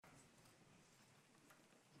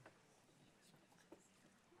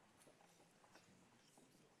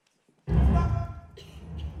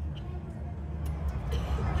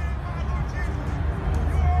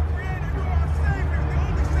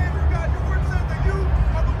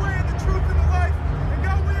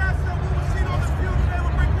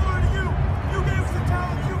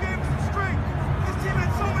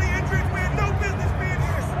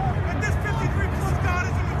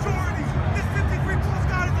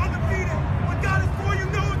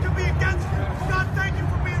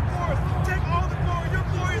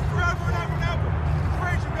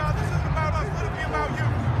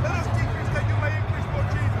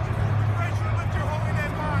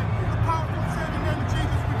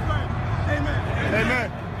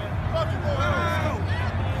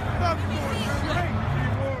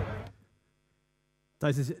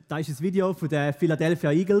Das ist ein Video von den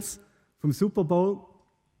Philadelphia Eagles vom Super Bowl.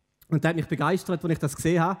 Und das hat mich begeistert, als ich das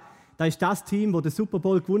gesehen habe. Das ist das Team, das den Super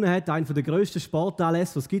Bowl gewonnen hat, einer der grössten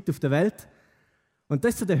Sportanlässe, die es gibt auf der Welt. Und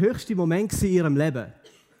das war so der höchste Moment in ihrem Leben.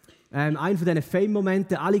 Einer von diesen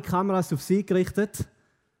Fame-Momenten, alle Kameras auf sie gerichtet.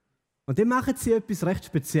 Und dann machen sie etwas recht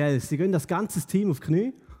Spezielles. Sie gehen das ganze Team auf die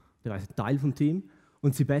Knie, oder ein Teil vom Team,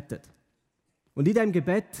 und sie beten. Und in diesem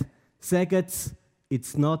Gebet sagen sie,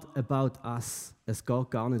 it's not about us. Es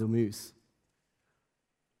geht gar nicht um uns.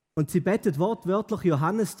 Und sie beten wortwörtlich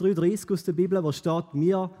Johannes 3,30 aus der Bibel, wo steht,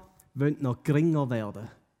 wir wollen noch geringer werden,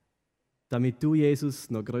 damit du, Jesus,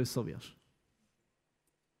 noch grösser wirst.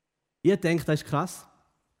 Ihr denkt, das ist krass.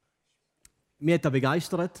 Mich hat das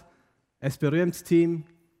begeistert. Ein berühmtes Team,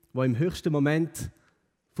 das im höchsten Moment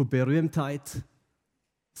von Berühmtheit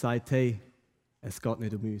sagt, hey, es geht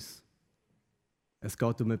nicht um uns. Es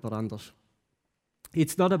geht um jemand anderes.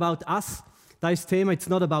 It's not about us. Das ist das Thema. It's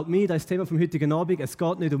not about me. Das ist das Thema vom heutigen Abend. Es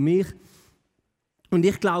geht nicht um mich. Und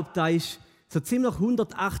ich glaube, da ist so ziemlich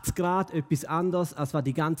 180 Grad etwas anderes, als was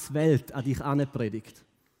die ganze Welt an dich predigt.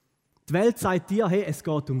 Die Welt sagt dir, hey, es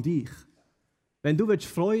geht um dich. Wenn du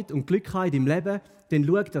Freude und Glück haben in deinem Leben, dann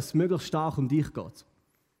schau, dass es möglichst stark um dich geht.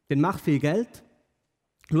 Dann mach viel Geld.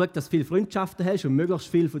 Schau, dass du viele Freundschaften hast und möglichst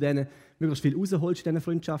viel rausholst von diesen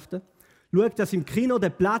Freundschaften. Schau, dass du im Kino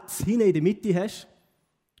den Platz hinten in der Mitte hast,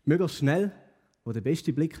 möglichst schnell, wo du den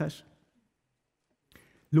besten Blick hast.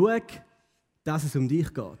 Schau, dass es um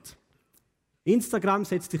dich geht. Instagram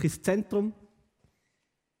setzt dich ins Zentrum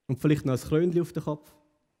und vielleicht noch ein Krönchen auf den Kopf.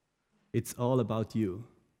 It's all about you.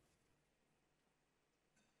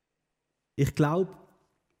 Ich glaube,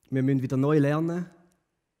 wir müssen wieder neu lernen,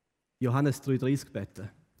 Johannes 3,30 beten.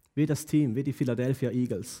 Wie das Team, wie die Philadelphia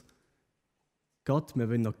Eagles. Gott, wir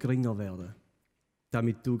wollen noch geringer werden,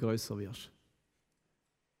 damit du grösser wirst.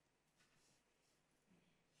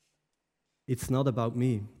 It's not about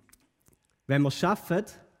me. Wenn wir es schaffen,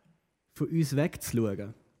 von uns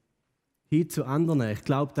wegzuschauen, hin zu anderen, ich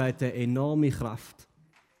glaube, das hat eine enorme Kraft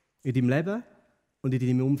in deinem Leben und in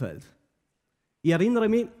deinem Umfeld. Ich erinnere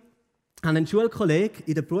mich an einen Schulkollegen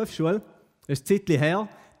in der Berufsschule, das ist ein Zeitchen her,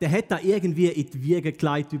 der hat da irgendwie in die Wiege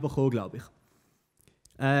geleitet bekommen, glaube ich.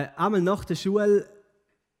 Einmal nach der Schule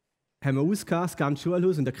haben wir ausgehauen, das ganze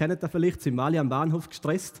Schulhaus, und ihr kennt das vielleicht, sind wir alle am Bahnhof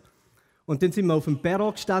gestresst. Und dann sind wir auf dem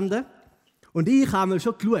Perron gestanden. Und ich habe mal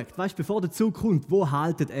schon geschaut, weißt, bevor der Zug kommt, wo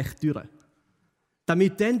halten echt die Türen?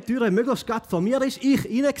 Damit dann die Tür möglichst gerade vor mir ist, ich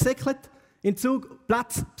reingesäckelt, in den Zug,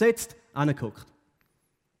 Platz besetzt, angeguckt.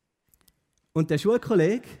 Und der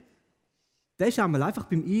Schulkollege, der ist einmal einfach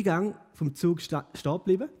beim Eingang vom Zug stehen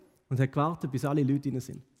geblieben und hat gewartet, bis alle Leute rein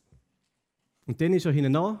sind. Und dann ist er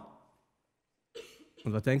hinten an.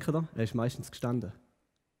 Und was denkt ihr? Er ist meistens gestanden.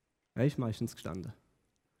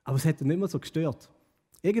 Aber es hat ihn nicht mehr so gestört.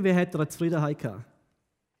 Irgendwie hat er eine Zufriedenheit gehabt.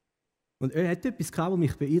 Und er hat etwas gehabt, was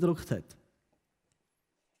mich beeindruckt hat.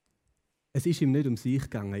 Es ist ihm nicht um sich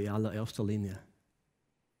gegangen, in allererster Linie.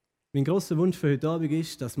 Mein grosser Wunsch für heute Abend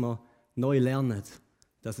ist, dass wir neu lernen,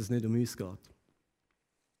 dass es nicht um uns geht.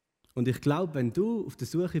 Und ich glaube, wenn du auf der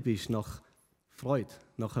Suche bist nach Freude,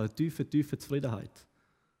 nach einer tiefen Zufriedenheit,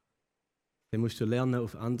 dann musst du lernen,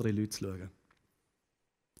 auf andere Leute zu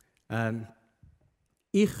schauen.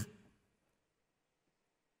 Ich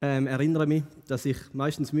erinnere mich, dass ich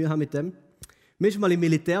meistens Mühe habe mit dem. Mir ist mal im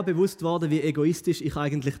Militär bewusst worden, wie egoistisch ich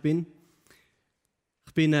eigentlich bin.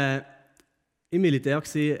 Ich bin im Militär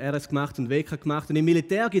gewesen, RS gemacht und WK gemacht. Und im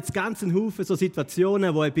Militär gibt es ganz einen Haufen so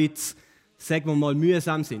Situationen, die ein bisschen, sagen wir mal,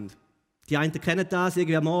 mühsam sind. Die einen kennen das,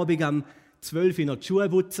 irgendwie am Abend um 12 Uhr noch die Schuhe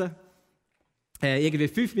putzen, irgendwie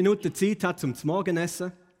 5 Minuten Zeit hat zum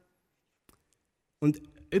Morgenessen. Und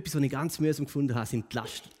etwas, was ich ganz mühsam gefunden habe, sind die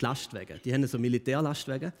Lastwagen. Die haben so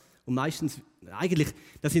Militärlastwagen. Und meistens, eigentlich,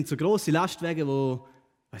 das sind so grosse Lastwagen, die,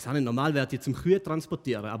 ich weiß auch nicht, normal werden die zum Kühe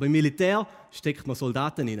transportieren. Aber im Militär steckt man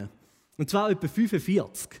Soldaten rein. Und zwar etwa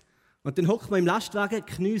 45. Und dann hockt man im Lastwagen,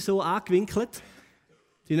 Knie so angewinkelt.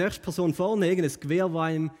 Die nächste Person vorne, irgendein Gewehr, das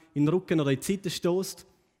einem in den Rücken oder in die Seite stößt.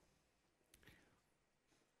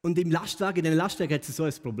 Und in den Lastwagen hat es so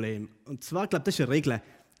ein Problem. Und zwar, ich glaube, das ist eine Regel,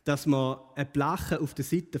 dass man eine Blache auf der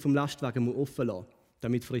Seite des Lastwagens offen lassen muss,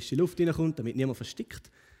 damit frische Luft reinkommt, damit niemand verstickt.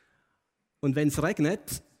 Und wenn es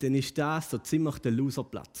regnet, dann ist das so ziemlich der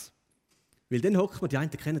Loserplatz. Weil dann hockt man, die einen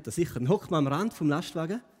kennen das sicher, dann hockt man am Rand des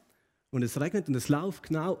Lastwagens und es regnet und es läuft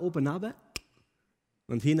genau oben runter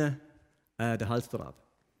und hinten der Hals ab.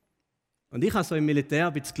 Und ich habe so im Militär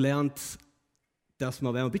ein bisschen gelernt, dass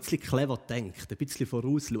man, wenn man ein bisschen clever denkt, ein bisschen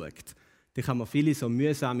vorausschaut, dann kann man viele so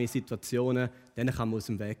mühsame Situationen, denen kann man aus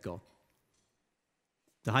dem Weg gehen.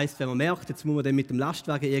 Das heisst, wenn man merkt, jetzt muss man dann mit dem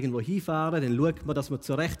Lastwagen irgendwo hinfahren, dann schaut man, dass man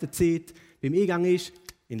zur rechten Zeit beim Eingang ist,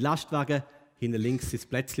 in den Lastwagen, hinten links sein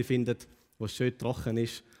Plätzchen findet, wo es schön trocken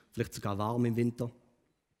ist, vielleicht sogar warm im Winter.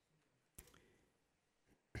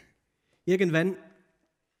 Irgendwann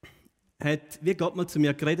hat wie Gott mal zu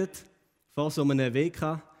mir geredet, vor so einem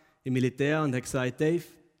WK im Militär, und hat gesagt: Dave,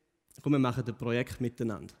 komm, wir machen ein Projekt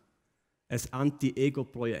miteinander. Ein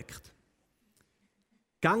Anti-Ego-Projekt.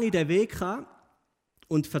 Gang in den WK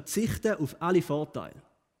und verzichte auf alle Vorteile.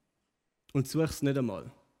 Und such es nicht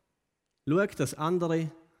einmal. Schau, dass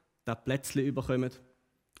andere das Plätzchen überkommen,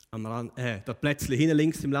 das Plätzchen hinten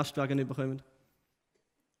links im Lastwagen überkommen.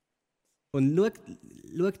 Und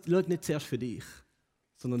schau nicht zuerst für dich,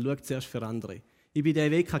 sondern schau zuerst für andere. Ich bin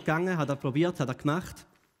den Weg gegangen, habe das probiert, habe das gemacht.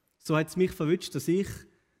 So hat es mich verwünscht, dass ich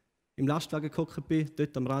im Lastwagen gehockt bin,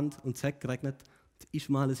 dort am Rand, und es hat geregnet. Und ist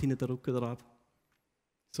mal alles hinten der Rücken drauf.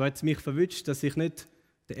 So hat es mich verwünscht, dass ich nicht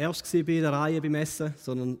der Erste war in der Reihe beim Essen,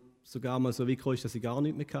 sondern sogar mal so weit gekommen ist, dass ich gar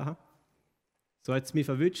nichts mehr hatte. So hat es mich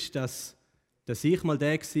verwünscht, dass ich mal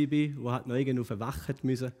der war, der halt noch irgendwo auf eine Wache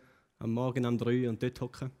musste, am Morgen um 3 und dort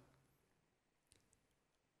hocken.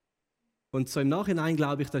 Und so im Nachhinein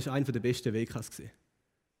glaube ich, das war einer der besten WKs.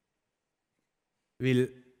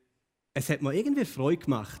 Weil es hat mir irgendwie Freude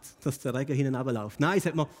gemacht, dass der Regen hinten runterläuft. Nein,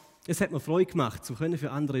 es hat mir Freude gemacht, um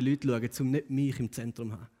für andere Leute zu schauen, um nicht mich im Zentrum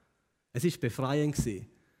zu haben. Es war befreiend,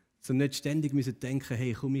 um nicht ständig zu denken,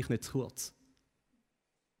 hey, komme ich nicht zu kurz.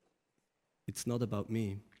 It's not about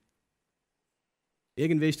me.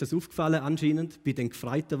 Irgendwie ist das aufgefallen anscheinend, bin dann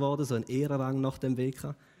gefreiter geworden, so ein Ehrenrang nach dem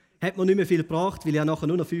WK. Hat mir nicht mehr viel gebracht, weil ich nachher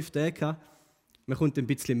nur noch 5 Tage hatte. Man kommt ein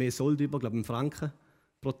bisschen mehr Sold über, glaube ich, einen Franken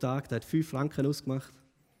pro Tag. Der hat 5 Franken ausgemacht.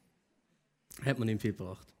 Hat mir nicht viel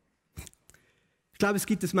gebracht. Ich glaube, es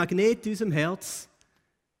gibt ein Magnet in unserem Herz,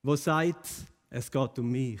 das sagt, es geht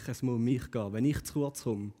um mich, es muss um mich gehen. Wenn ich zu kurz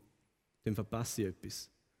komme, dann verpasse ich etwas.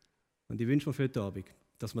 Und ich wünsche mir für heute Abend,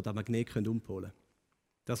 dass wir das Magnet umholen können.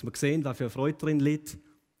 Dass wir sehen, was für Freude drin liegt,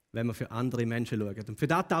 wenn wir für andere Menschen schauen. Und für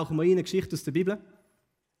das tauchen wir in eine Geschichte aus der Bibel.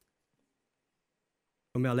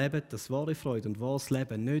 Und wir erleben, dass wahre Freude und wahres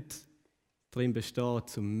Leben nicht darin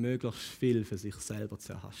besteht, um möglichst viel für sich selber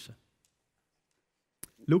zu erhaschen.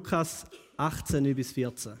 Lukas 18,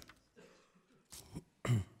 9-14.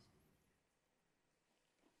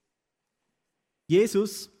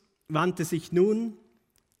 Jesus wandte sich nun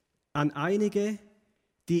an einige,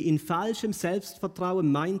 die in falschem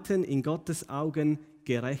Selbstvertrauen meinten, in Gottes Augen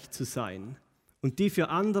gerecht zu sein und die für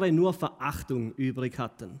andere nur Verachtung übrig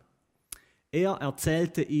hatten. Er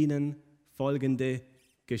erzählte ihnen folgende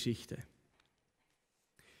Geschichte.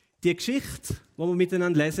 Die Geschichte, die wir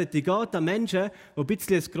miteinander lesen, die geht an Menschen, die ein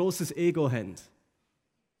bisschen ein grosses Ego haben.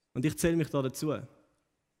 Und ich zähle mich da dazu.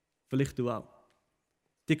 Vielleicht du auch.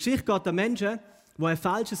 Die Geschichte geht an Menschen, die ein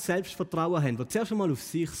falsches Selbstvertrauen haben, die zuerst einmal auf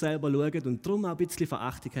sich selber schauen und darum auch ein bisschen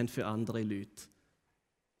Verachtung haben für andere Leute.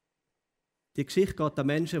 Die Geschichte geht an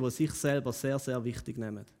Menschen, die sich selber sehr, sehr wichtig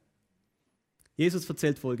nehmen. Jesus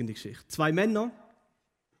erzählt folgende Geschichte. 2 Männer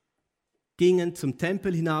gingen zum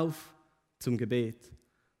Tempel hinauf zum Gebet.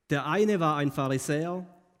 Der eine war ein Pharisäer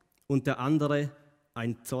und der andere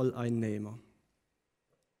ein Zolleinnehmer.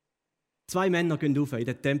 2 Männer gehen rauf in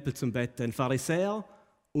den Tempel zum Beten, ein Pharisäer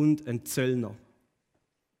und ein Zöllner.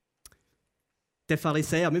 Der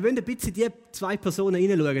Pharisäer, wir wollen ein bisschen die 2 Personen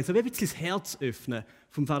hineinschauen, so wie ein bisschen das Herz öffnen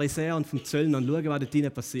vom Pharisäer und vom Zöllner und schauen, was dort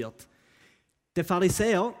drinnen passiert. Der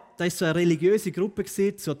Pharisäer, das war so eine religiöse Gruppe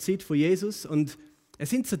zur Zeit von Jesus und es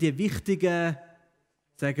sind so die wichtigen,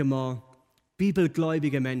 sagen wir,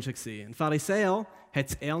 bibelgläubigen Menschen gewesen. Ein Pharisäer hat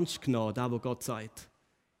es ernst genommen, das, was Gott sagt.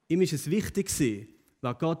 Ihm ist es wichtig gewesen,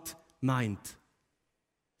 was Gott meint.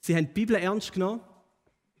 Sie haben die Bibel ernst genommen.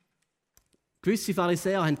 Gewisse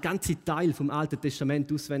Pharisäer haben ganze Teile vom Alten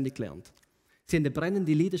Testament auswendig gelernt. Sie haben eine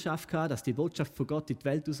brennende Leidenschaft gehabt, dass die Botschaft von Gott in die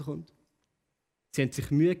Welt rauskommt. Sie haben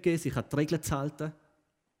sich Mühe gegeben, sich an die Regeln zu halten.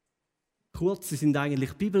 Kurz, sie sind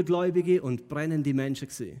eigentlich bibelgläubige und brennende Menschen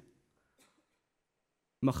gewesen.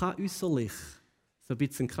 Man kann äußerlich so ein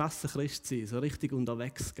bisschen ein krasser Christ sein, so richtig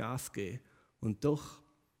unterwegs Gas geben. Und doch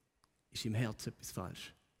ist im Herzen etwas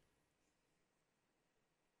falsch.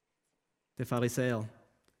 Der Pharisäer,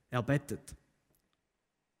 er betet.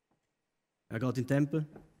 Er geht in den Tempel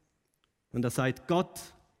und er sagt, Gott,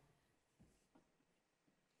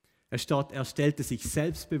 er stellte sich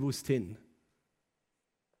selbstbewusst hin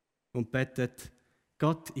und betet,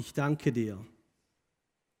 Gott, ich danke dir,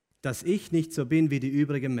 dass ich nicht so bin wie die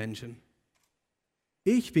übrigen Menschen.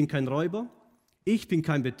 Ich bin kein Räuber, ich bin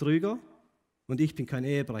kein Betrüger und ich bin kein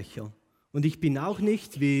Ehebrecher. Und ich bin auch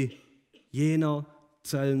nicht wie jener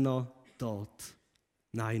Zöllner dort.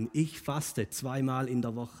 Nein, ich faste 2-mal in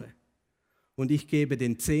der Woche und ich gebe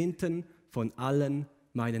den Zehnten von allen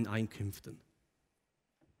meinen Einkünften.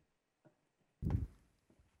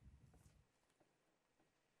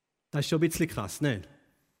 Das ist schon ein bisschen krass, nicht?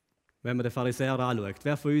 Wenn man den Pharisäer anschaut.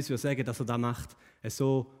 Wer von uns würde sagen, dass er das macht,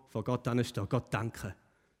 so vor Gott ansteht? Gott, danke.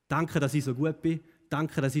 Danke, dass ich so gut bin.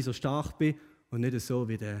 Danke, dass ich so stark bin. Und nicht so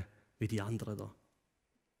wie die anderen da.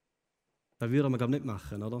 Das würden wir, glaube ich, nicht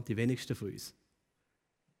machen, oder? Die wenigsten von uns.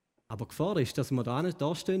 Aber die Gefahr ist, dass wir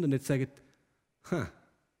da stehen und jetzt sagen,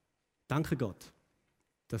 danke Gott,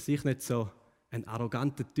 dass ich nicht so ein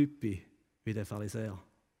arroganter Typ bin wie der Pharisäer.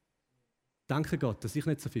 Danke Gott, dass ich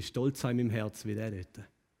nicht so viel Stolz habe in meinem Herz wie der dort.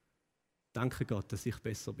 Danke Gott, dass ich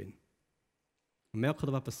besser bin. Und merkt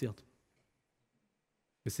ihr, was passiert?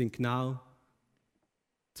 Wir sind genau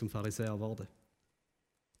zum Pharisäer geworden.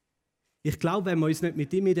 Ich glaube, wenn wir uns nicht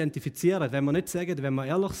mit ihm identifizieren, wenn wir nicht sagen, wenn wir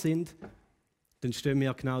ehrlich sind, dann stehen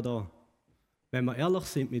wir genau da. Wenn wir ehrlich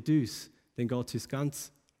sind mit uns, dann geht es uns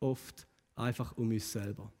ganz oft einfach um uns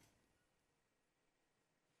selber.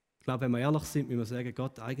 Ich glaube, wenn wir ehrlich sind, müssen wir sagen,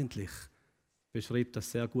 Gott, eigentlich beschreibt das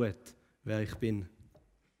sehr gut, wer ich bin.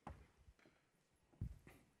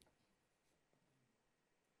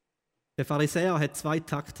 Der Pharisäer hat 2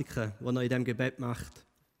 Taktiken, die er in diesem Gebet macht,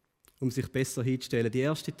 um sich besser hinzustellen. Die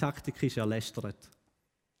erste Taktik ist, er lästert.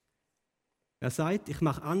 Er sagt, ich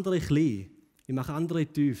mache andere klein, ich mache andere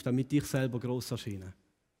tief, damit ich selber gross erscheine.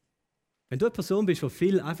 Wenn du eine Person bist, die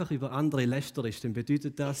viel einfach über andere lästerst, dann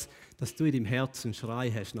bedeutet das, dass du in deinem Herzen einen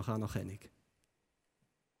Schrei hast nach Anerkennung.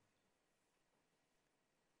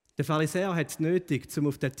 Der Pharisäer hat es nötig, um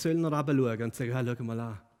auf den Zöllner herabzuschauen und zu sagen, hey, schau mal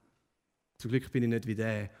an, zum Glück bin ich nicht wie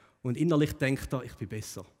der. Und innerlich denkt er, ich bin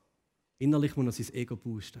besser. Innerlich muss er sein Ego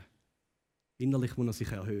boosten. Innerlich muss er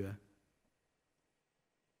sich erhöhen.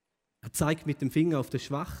 Er zeigt mit dem Finger auf den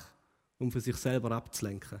Schwach, um für sich selber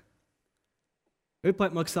abzulenken. Jemand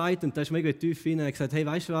hat mal gesagt, und das ist mega tief hinein, er hat gesagt, hey,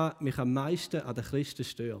 weißt du was mich am meisten an den Christen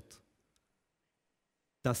stört?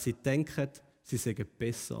 Dass sie denken, sie seien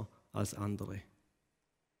besser als andere.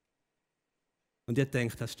 Und ich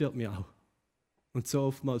denke, das stört mich auch. Und so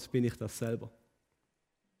oftmals bin ich das selber.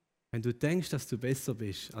 Wenn du denkst, dass du besser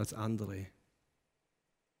bist als andere,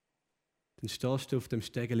 dann stehst du auf dem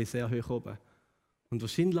Stegeli sehr hoch oben. Und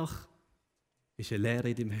wahrscheinlich ist eine Leere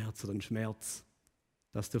in deinem Herzen oder ein Schmerz,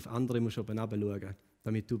 dass du auf andere musst oben runterschauen musst,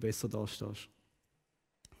 damit du besser dastehst.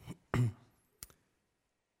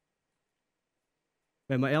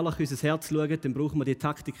 Wenn wir ehrlich in unser Herz schauen, dann brauchen wir die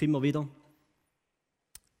Taktik immer wieder.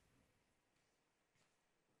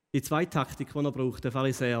 Die 2 Taktik, die er braucht, der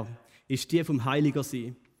Pharisäer, ist die vom Heiliger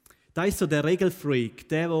sein. Da ist so der Regelfreak,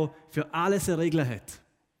 der für alles eine Regel hat.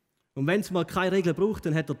 Und wenn es mal keine Regel braucht,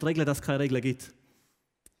 dann hat er die Regel, dass es keine Regel gibt.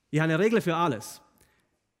 Ich habe eine Regel für alles.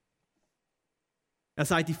 Er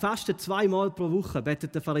sagt, ich faste 2-mal pro Woche,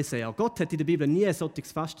 betet der Pharisäer. Gott hat in der Bibel nie ein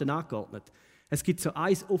solches Fasten angeordnet. Es gibt so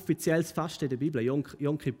ein offizielles Fasten in der Bibel,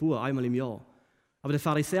 Yom Kippur, einmal im Jahr. Aber der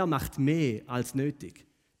Pharisäer macht mehr als nötig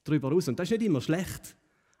darüber aus. Und das ist nicht immer schlecht.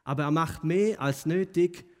 Aber er macht mehr als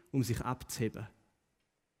nötig, um sich abzuheben.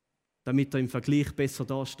 Damit er im Vergleich besser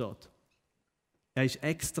dasteht. Er ist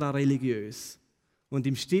extra religiös. Und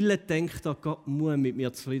im Stillen denkt er, Gott muss mit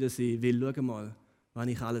mir zufrieden sein, weil schau mal, was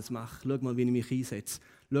ich alles mache. Schau mal, wie ich mich einsetze.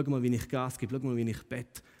 Schau mal, wie ich Gas gebe. Schau mal, wie ich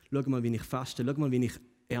bete. Schau mal, wie ich faste. Schau mal, wie ich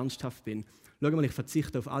ernsthaft bin. Schau mal, ich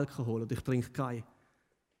verzichte auf Alkohol und ich trinke keinen.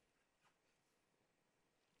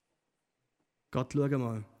 Gott, schau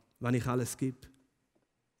mal, was ich alles gebe.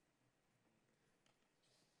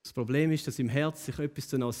 Das Problem ist, dass im Herz sich etwas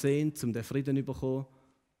danach sehnt, um den Frieden zu bekommen.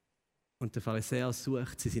 Und der Pharisäer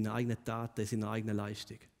sucht sie in seinen eigenen Taten, in seiner eigenen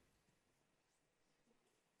Leistung.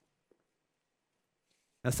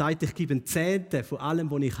 Er sagt, ich gebe einen Zehnten von allem,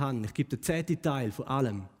 was ich habe. Ich gebe den 10. Teil von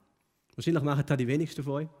allem. Wahrscheinlich machen das die wenigsten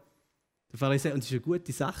von euch. Der Pharisäer, und das ist eine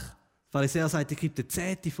gute Sache. Der Pharisäer sagt, ich gebe den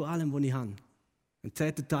 10. von allem, was ich habe. Den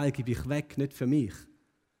 10. Teil gebe ich weg, nicht für mich.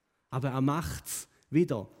 Aber er macht es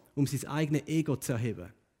wieder, um sein eigenes Ego zu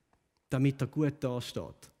erheben, damit er gut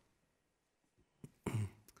dasteht.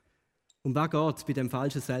 Um was geht es bei dem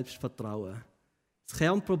falschen Selbstvertrauen? Das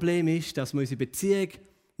Kernproblem ist, dass wir unsere Beziehung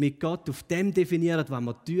mit Gott auf dem definieren, was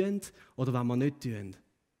wir tun oder was wir nicht tun.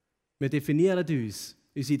 Wir definieren uns,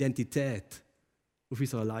 unsere Identität, auf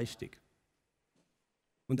unserer Leistung.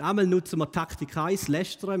 Und einmal nutzen wir Taktik 1,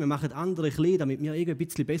 lästern, wir machen andere klein, damit wir ein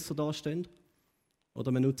bisschen besser dastehen.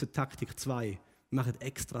 Oder wir nutzen Taktik 2, wir machen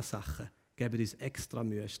extra Sachen, geben uns extra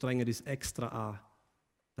Mühe, strengen uns extra an,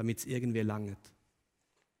 damit es irgendwie langt.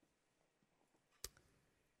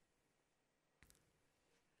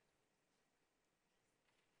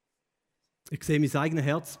 Ich sehe mein eigenes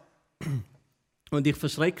Herz Und ich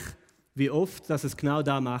verschrecke, wie oft dass es genau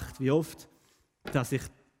das macht, wie oft, dass ich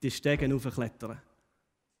die Stege hochklettere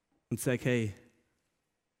und sage, hey,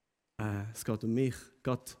 es geht um mich.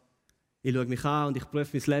 Gott, ich schaue mich an und ich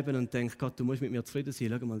prüfe mein Leben und denke, Gott, du musst mit mir zufrieden sein.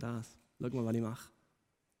 Schau mal das. Schau mal, was ich mache.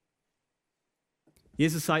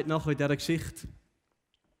 Jesus sagt nachher in dieser Geschichte,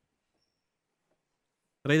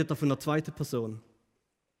 redet er von einer zweiten Person.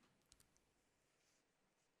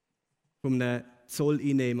 Von einem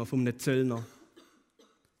Zolleinnehmer, von einem Zöllner.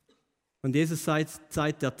 Und Jesus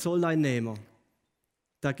sagt, der Zolleinnehmer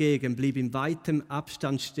dagegen blieb in weitem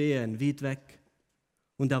Abstand stehen, weit weg.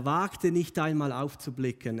 Und er wagte nicht einmal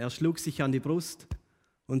aufzublicken. Er schlug sich an die Brust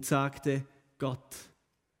und sagte, Gott,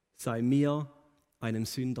 sei mir, einem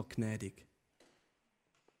Sünder, gnädig.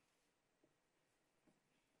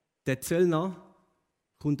 Der Zöllner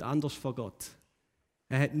kommt anders vor Gott.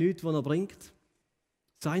 Er hat nichts, was er bringt.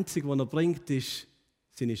 Das Einzige, was er bringt, ist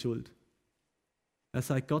seine Schuld. Er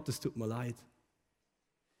sagt, Gott, es tut mir leid.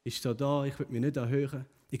 Ich stehe da, ich will mich nicht erhöhen.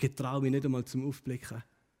 Ich getraue mich nicht einmal zum Aufblicken.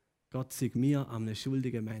 Gott sei mir, einem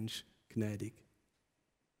schuldigen Mensch, gnädig.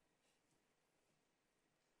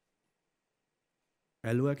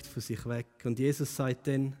 Er schaut von sich weg. Und Jesus sagt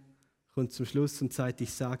dann, kommt zum Schluss und sagt,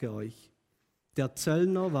 ich sage euch, der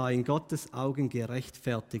Zöllner war in Gottes Augen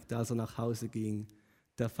gerechtfertigt, als er nach Hause ging,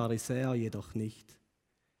 der Pharisäer jedoch nicht.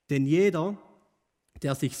 Denn jeder,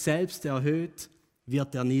 der sich selbst erhöht,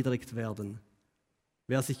 wird erniedrigt werden.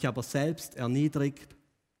 Wer sich aber selbst erniedrigt,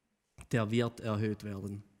 der wird erhöht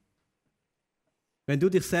werden. Wenn du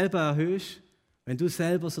dich selber erhöhst, wenn du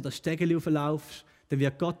selber so das Stegeli rauflaufst, dann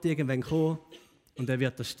wird Gott irgendwann kommen und er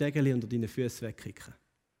wird das Stegeli unter deinen Füßen wegkicken.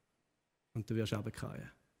 Und du wirst runterfallen.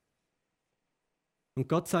 Und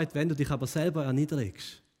Gott sagt, wenn du dich aber selber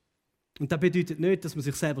erniedrigst, und das bedeutet nicht, dass man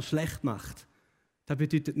sich selber schlecht macht. Das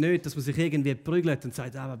bedeutet nicht, dass man sich irgendwie prügelt und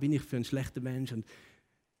sagt, was bin ich für ein schlechter Mensch und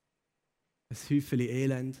ein Häufchen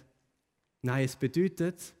Elend. Nein, es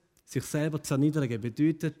bedeutet, sich selber zu erniedrigen,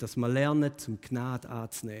 bedeutet, dass man lernt, zum Gnade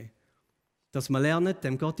anzunehmen. Dass man lernt,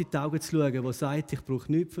 dem Gott in die Augen zu schauen, der sagt, ich brauche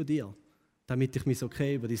nichts von dir, damit ich mich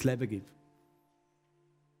okay über dein Leben gebe.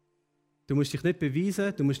 Du musst dich nicht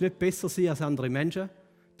beweisen, du musst nicht besser sein als andere Menschen,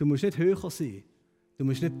 du musst nicht höher sein, du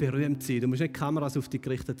musst nicht berühmt sein, du musst nicht Kameras auf dich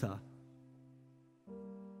gerichtet haben.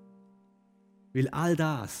 Weil all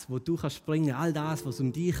das, wo du kannst springen, all das, was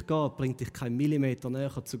um dich geht, bringt dich keinen Millimeter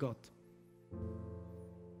näher zu Gott.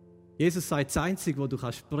 Jesus sagt, das Einzige, wo du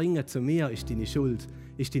kannst springen zu mir, ist deine Schuld,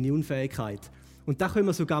 ist deine Unfähigkeit. Und das können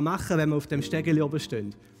wir sogar machen, wenn wir auf dem Stegeli oben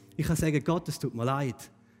stehen. Ich kann sagen, Gott, es tut mir leid,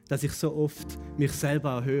 dass ich so oft mich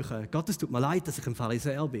selber erhöhe. Gott, es tut mir leid, dass ich ein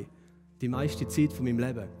Pharisäer bin, die meiste Zeit von meinem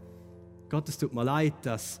Leben. Gott, es tut mir leid,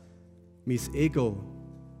 dass mein Ego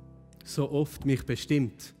so oft mich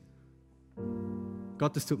bestimmt.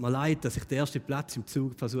 Gott, es tut mir leid, dass ich den ersten Platz im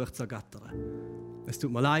Zug versuche zu ergattern. Es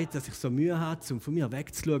tut mir leid, dass ich so Mühe habe, um von mir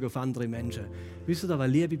wegzuschauen auf andere Menschen. Wisst ihr, was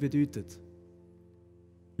Liebe bedeutet?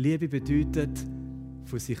 Liebe bedeutet,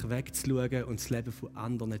 von sich wegzuschauen und das Leben von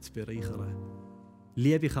anderen zu bereichern.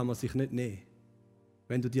 Liebe kann man sich nicht nehmen.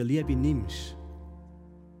 Wenn du dir Liebe nimmst,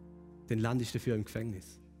 dann landest du dafür im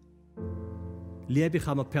Gefängnis. Liebe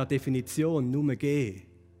kann man per Definition nur geben.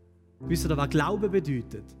 Wisst ihr, was Glaube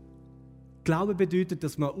bedeutet? Glaube bedeutet,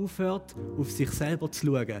 dass man aufhört, auf sich selber zu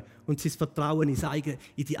schauen und sein Vertrauen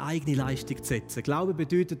in die eigene Leistung zu setzen. Glaube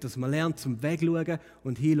bedeutet, dass man lernt, zum Wegschauen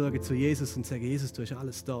und hinschauen zu Jesus und sagen, Jesus, du hast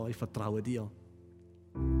alles da, ich vertraue dir.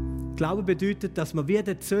 Glaube bedeutet, dass man wie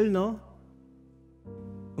der Zöllner,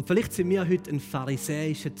 und vielleicht sind wir heute ein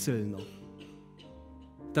pharisäischer Zöllner,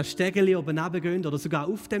 das Stegeli oben runtergehen oder sogar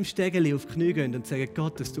auf dem Stegeli auf die Knie gehen und sagen,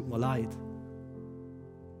 Gott, es tut mir leid.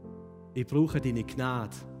 Ich brauche deine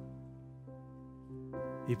Gnade.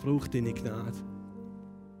 Ich brauche deine Gnade.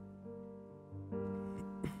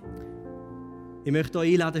 Ich möchte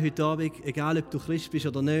euch einladen heute Abend, egal ob du Christ bist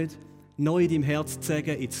oder nicht, neu in deinem Herz zu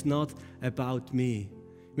sagen, it's not about me.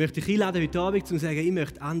 Ich möchte dich einladen heute Abend, zu sagen, ich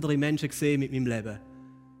möchte andere Menschen sehen mit meinem Leben.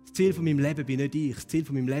 Das Ziel von meinem Leben bin nicht ich, das Ziel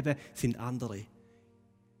von meinem Leben sind andere.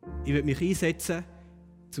 Ich will mich einsetzen,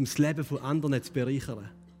 um das Leben von anderen zu bereichern.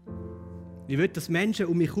 Ich will, dass Menschen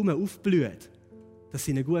um mich herum aufblühen, dass es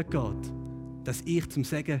ihnen gut geht, dass ich zum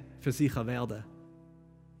Segen für sie werden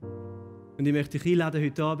kann. Und ich möchte dich einladen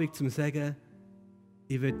heute Abend, zum zu sagen,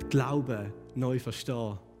 ich will Glauben neu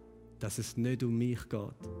verstehen, dass es nicht um mich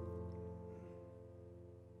geht.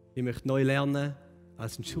 Ich möchte neu lernen,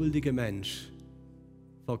 als ein schuldiger Mensch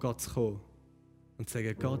vor Gott zu kommen und zu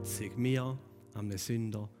sagen, Gott sei mir, einem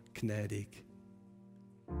Sünder, gnädig.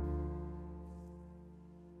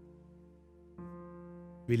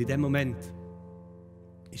 Weil in dem Moment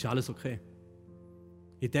ist alles okay.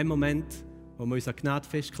 In dem Moment, wo wir uns an Gnade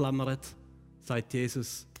festklammern, sagt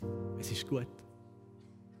Jesus, es ist gut.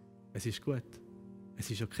 Es ist gut.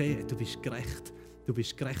 Es ist okay, du bist gerecht. Du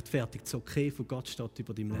bist gerechtfertigt. Das Okay von Gott steht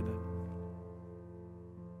über deinem Leben.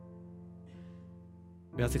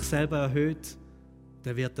 Wer sich selber erhöht,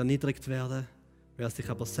 der wird erniedrigt werden. Wer sich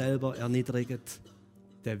aber selber erniedrigt,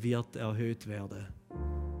 der wird erhöht werden.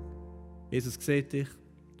 Jesus sieht dich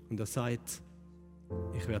und er sagt,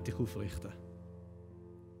 ich werde dich aufrichten.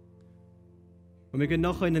 Und wir gehen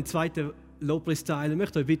nachher in den zweiten Lobpreisteil. Ich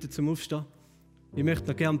möchte euch bitten zum Aufstehen. Ich möchte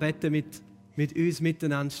noch gerne beten mit uns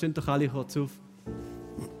miteinander. Steht doch alle kurz auf.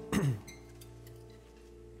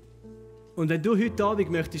 Und wenn du heute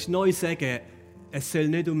Abend möchtest neu sagen, es soll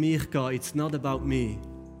nicht um mich gehen, it's not about me,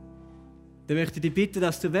 dann möchte ich dich bitten,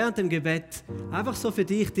 dass du während dem Gebet einfach so für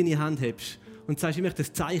dich deine Hand hebst und sagst, ich möchte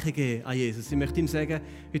ein Zeichen geben an Jesus. Ich möchte ihm sagen,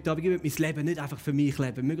 heute Abend, ich möchte mein Leben nicht einfach für mich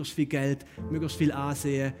leben, möglichst viel Geld, möglichst viel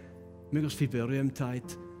Ansehen, möglichst viel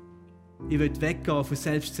Berühmtheit. Ich will weggehen von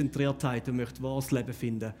Selbstzentriertheit und möchte wahres Leben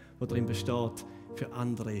finden, das darin besteht, für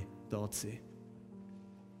andere da zu sein.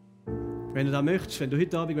 Wenn du das möchtest, wenn du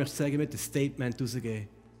heute Abend möchtest sagen, ich möchte ein Statement rausgeben,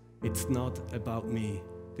 it's not about me,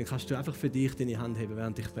 dann kannst du einfach für dich deine Hand heben,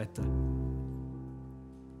 während ich bete.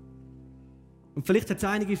 Und vielleicht hat es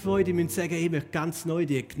einige von euch, die müssen sagen, ich möchte ganz neu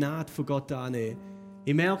die Gnade von Gott annehmen.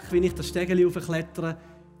 Ich merke, wenn ich das Stegeli hochklettere,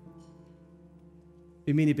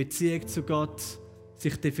 wie meine Beziehung zu Gott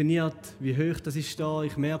sich definiert, wie hoch das ist da.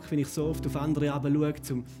 Ich merke, wenn ich so oft auf andere herabschaue,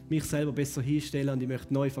 um mich selber besser hinzustellen und ich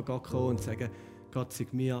möchte neu von Gott kommen und sagen, Gott sei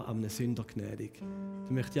mir einem Sünder gnädig.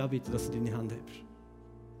 Dann möchte ich auch bitten, dass du deine Hand hebst.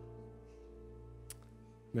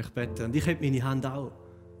 Ich möchte beten. Und ich habe meine Hand auch.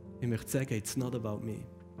 Ich möchte sagen, it's not about me.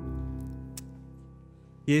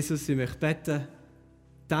 Jesus, ich möchte beten.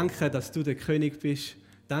 Danke, dass du der König bist.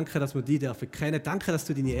 Danke, dass wir dich kennen dürfen. Danke, dass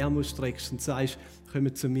du deine Arme streckst und sagst,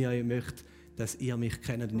 kommt zu mir, ich möchte, dass ihr mich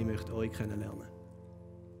kennt und ich möchte euch kennenlernen.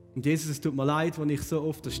 Und Jesus, es tut mir leid, wenn ich so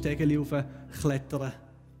oft das Stegeli hochklettere,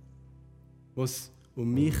 wo es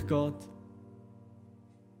um mich geht,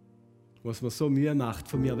 wo es mir so Mühe macht,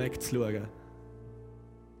 von mir wegzuschauen.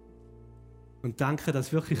 Und danke,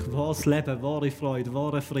 dass wirklich wahres Leben, wahre Freude,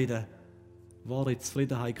 wahre Frieden, wahre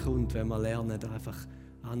Zufriedenheit kommt, wenn wir lernen, einfach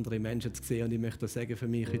andere Menschen zu sehen. Und ich möchte sagen, für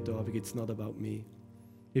mich heute Abend it's not about me.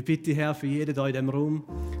 Ich bitte, Herr, für jeden hier in diesem Raum,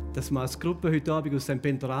 dass wir als Gruppe heute Abend aus dem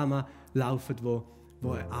Pentorama laufen,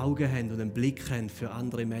 die Augen haben und einen Blick haben für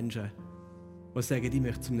andere Menschen. Die sagen, ich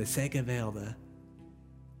möchte zu einem Segen werden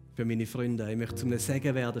für meine Freunde. Ich möchte zu einem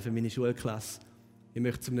Segen werden für meine Schulklasse. Ich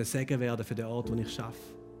möchte zu einem Segen werden für den Ort, wo ich arbeite.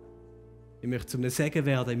 Ich möchte zu einem Segen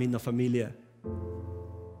werden in meiner Familie.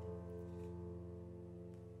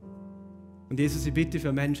 Und Jesus, ich bitte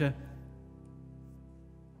für Menschen,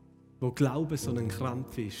 wo Glauben so ein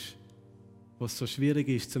Krampf ist, wo es so schwierig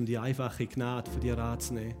ist, um die einfache Gnade von dir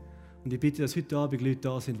anzunehmen. Und ich bitte, dass heute Abend Leute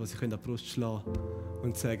da sind, die sich an die Brust schlagen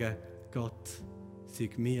und sagen, Gott, sei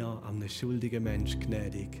mir, einem schuldigen Mensch,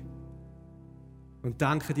 gnädig. Und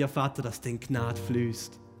danke dir, Vater, dass deine Gnade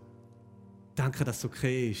fließt. Danke, dass es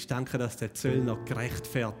okay ist. Danke, dass der Zöllner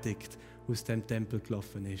gerechtfertigt aus dem Tempel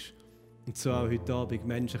gelaufen ist. Und so auch heute Abend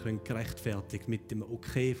Menschen können gerechtfertigt mit dem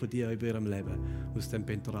Okay von dir über ihrem Leben aus dem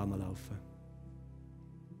Pentorama laufen.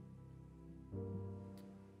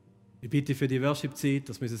 Ich bitte für die Worship-Zeit,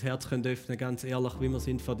 dass wir unser Herz öffnen können, ganz ehrlich, wie wir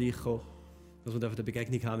sind vor dich gekommen, dass wir eine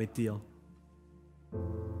Begegnung haben mit dir.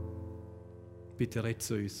 Bitte red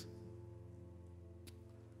zu uns.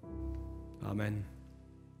 Amen.